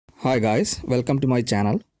Hi guys, welcome to my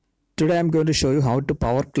channel. Today I am going to show you how to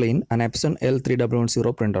power clean an Epson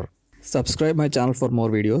L3110 printer. Subscribe my channel for more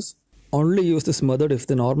videos. Only use this method if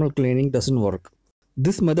the normal cleaning doesn't work.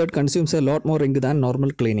 This method consumes a lot more ink than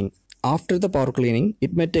normal cleaning. After the power cleaning,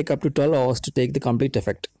 it may take up to 12 hours to take the complete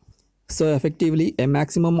effect. So effectively, a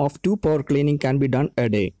maximum of 2 power cleaning can be done a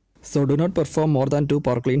day. So do not perform more than 2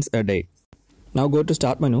 power cleans a day. Now go to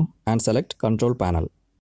Start menu and select Control Panel.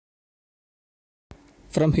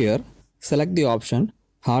 From here, select the option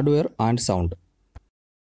Hardware and Sound.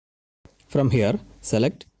 From here,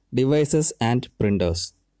 select Devices and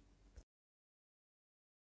Printers.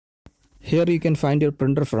 Here you can find your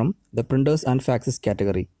printer from the Printers and Faxes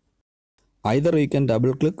category. Either you can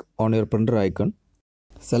double click on your printer icon,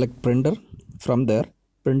 select Printer, from there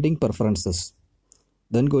Printing Preferences.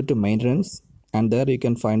 Then go to Maintenance and there you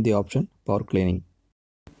can find the option Power Cleaning.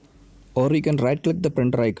 Or you can right click the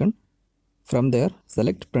printer icon. From there,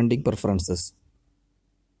 select Printing Preferences.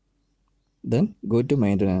 Then go to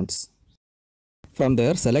Maintenance. From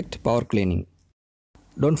there, select Power Cleaning.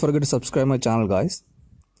 Don't forget to subscribe my channel guys.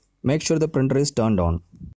 Make sure the printer is turned on.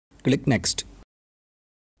 Click Next.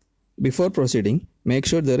 Before proceeding, make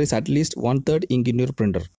sure there is at least 1/3 ink in your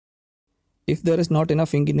printer. If there is not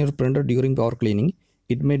enough ink in your printer during power cleaning,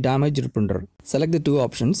 it may damage your printer. Select the two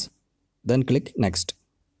options, then click Next.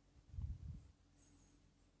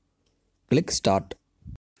 Click Start.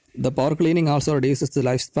 The power cleaning also reduces the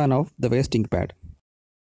lifespan of the waste ink pad.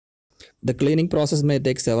 The cleaning process may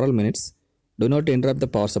take several minutes. Do not interrupt the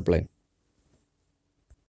power supply.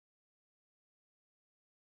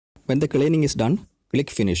 When the cleaning is done, click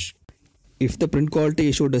Finish. If the print quality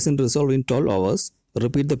issue doesn't resolve in 12 hours,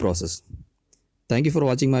 repeat the process. Thank you for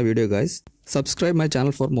watching my video guys. Subscribe my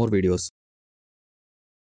channel for more videos.